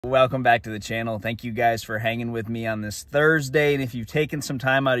Welcome back to the channel. Thank you guys for hanging with me on this Thursday. And if you've taken some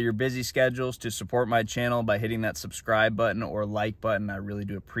time out of your busy schedules to support my channel by hitting that subscribe button or like button, I really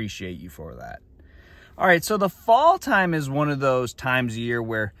do appreciate you for that. All right, so the fall time is one of those times a year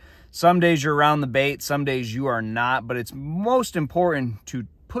where some days you're around the bait, some days you are not, but it's most important to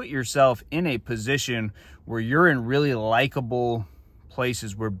put yourself in a position where you're in really likable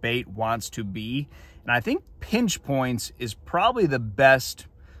places where bait wants to be. And I think pinch points is probably the best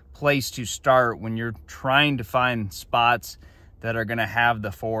place to start when you're trying to find spots that are going to have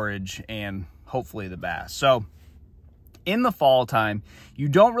the forage and hopefully the bass. So in the fall time, you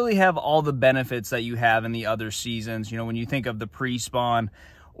don't really have all the benefits that you have in the other seasons. You know, when you think of the pre-spawn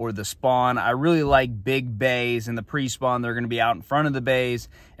or the spawn, I really like big bays. In the pre-spawn, they're going to be out in front of the bays.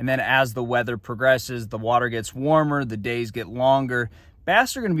 And then as the weather progresses, the water gets warmer, the days get longer,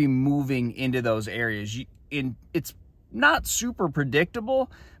 bass are going to be moving into those areas. It's not super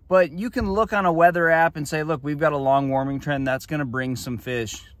predictable, but you can look on a weather app and say, look, we've got a long warming trend. That's going to bring some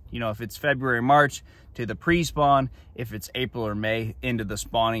fish, you know, if it's February, March to the pre-spawn, if it's April or May into the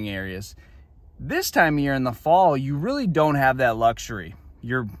spawning areas. This time of year in the fall, you really don't have that luxury.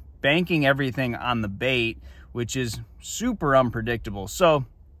 You're banking everything on the bait, which is super unpredictable. So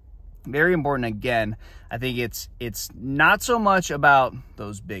very important. Again, I think it's not so much about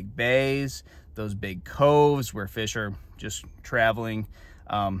those big bays, those big coves where fish are just traveling.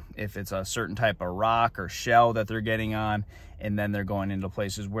 If it's a certain type of rock or shell that they're getting on, and then they're going into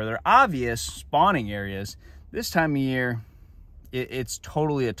places where they're obvious spawning areas. This time of year, it's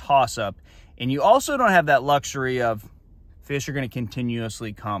totally a toss-up. And you also don't have that luxury of fish are going to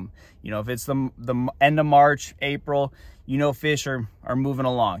continuously come. You know, if it's the end of March, April, you know fish are moving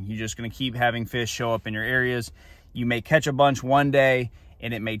along. You're just going to keep having fish show up in your areas. You may catch a bunch one day,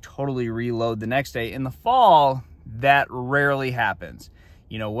 and it may totally reload the next day. In the fall, that rarely happens.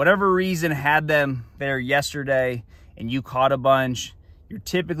 You know, whatever reason had them there yesterday and you caught a bunch, you're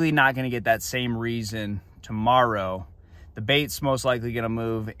typically not going to get that same reason tomorrow. The bait's most likely going to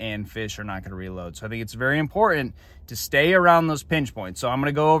move and fish are not going to reload. So I think it's very important to stay around those pinch points. So I'm going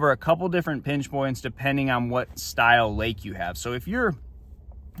to go over a couple different pinch points depending on what style lake you have. So if you're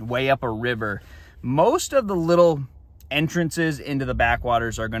way up a river, most of the little entrances into the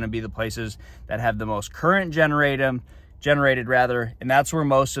backwaters are going to be the places that have the most current generated, and that's where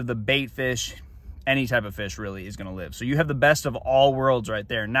most of the bait fish, any type of fish really, is going to live. So you have the best of all worlds right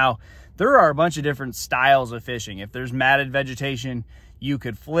there. Now, there are a bunch of different styles of fishing. If there's matted vegetation, you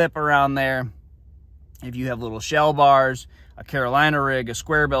could flip around there. If you have little shell bars, a Carolina rig, a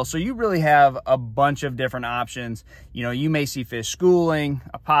square bill, so you really have a bunch of different options. You know, you may see fish schooling,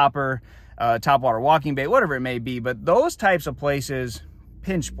 a popper, topwater walking bait, whatever it may be, but those types of places,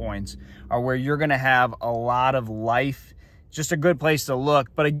 pinch points, are where you're going to have a lot of life. Just a good place to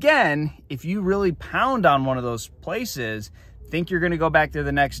look. But again, if you really pound on one of those places, think you're going to go back there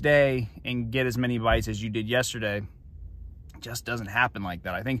the next day and get as many bites as you did yesterday, it just doesn't happen like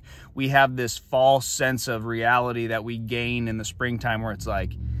that. I think we have this false sense of reality that we gain in the springtime where it's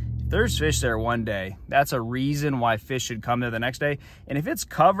like, if there's fish there one day, that's a reason why fish should come there the next day. And if it's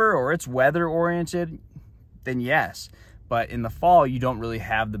cover or it's weather oriented, then yes. But in the fall, you don't really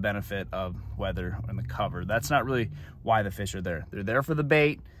have the benefit of weather and the cover. That's not really why the fish are there. They're there for the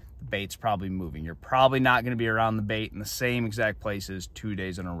bait. The bait's probably moving. You're probably not going to be around the bait in the same exact places 2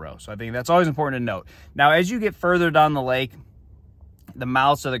 days in a row. So I think that's always important to note. Now, as you get further down the lake, the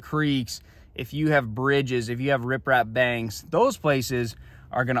mouths of the creeks, if you have bridges, if you have riprap banks, those places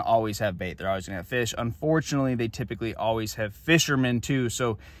are going to always have bait. They're always going to have fish. Unfortunately, they typically always have fishermen too,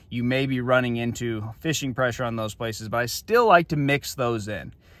 so you may be running into fishing pressure on those places, but I still like to mix those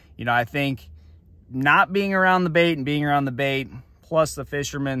in. You know, I think not being around the bait and being around the bait plus the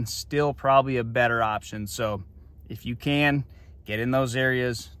fishermen still probably a better option. So if you can, get in those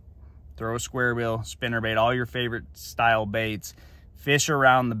areas, throw a square bill, spinnerbait, all your favorite style baits, fish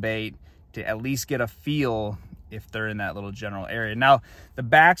around the bait to at least get a feel if they're in that little general area. Now, the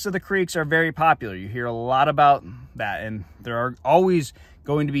backs of the creeks are very popular. You hear a lot about that, and there are always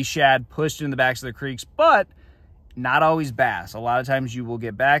going to be shad pushed in the backs of the creeks, but not always bass. A lot of times you will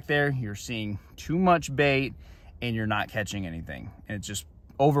get back there, you're seeing too much bait, and you're not catching anything, and it's just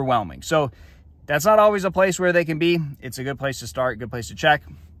overwhelming. So that's not always a place where they can be. It's a good place to start, good place to check,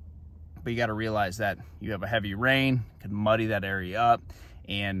 but you got to realize that you have a heavy rain, could muddy that area up,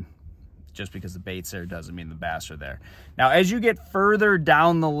 and just because the bait's there doesn't mean the bass are there. Now, as you get further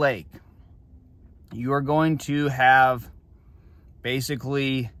down the lake, you are going to have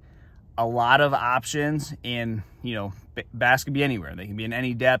basically a lot of options in, you know, bass can be anywhere. They can be in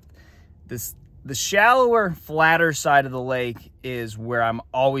any depth. The shallower, flatter side of the lake is where I'm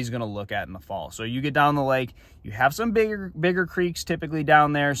always going to look at in the fall. So you get down the lake, you have some bigger creeks typically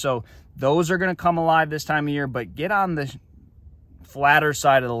down there. So those are going to come alive this time of year, but get on the flatter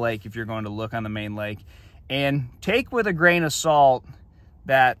side of the lake if you're going to look on the main lake, and take with a grain of salt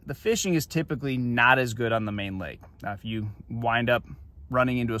that the fishing is typically not as good on the main lake. Now, if you wind up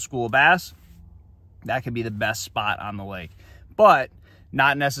running into a school of bass, that could be the best spot on the lake, but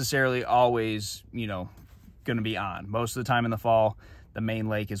not necessarily always, you know, going to be on. Most of the time in the fall, the main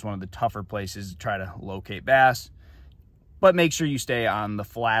lake is one of the tougher places to try to locate bass, but make sure you stay on the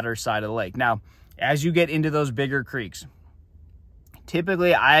flatter side of the lake. Now, as you get into those bigger creeks,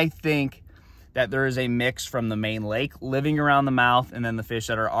 typically I think that there is a mix from the main lake living around the mouth, and then the fish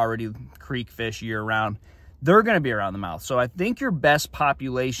that are already creek fish year round, they're going to be around the mouth. So I think your best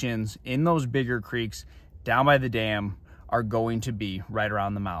populations in those bigger creeks down by the dam are going to be right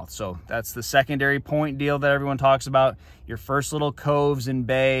around the mouth. So that's the secondary point deal that everyone talks about. Your first little coves and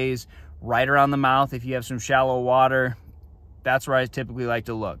bays right around the mouth. If you have some shallow water, that's where I typically like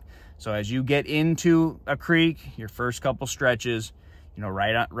to look. So as you get into a creek, your first couple stretches, you know,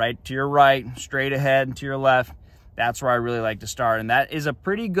 right to your right, straight ahead to your left, that's where I really like to start. And that is a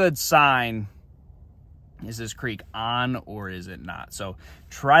pretty good sign. Is this creek on or is it not? So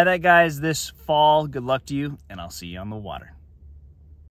try that, guys, this fall. Good luck to you, and I'll see you on the water.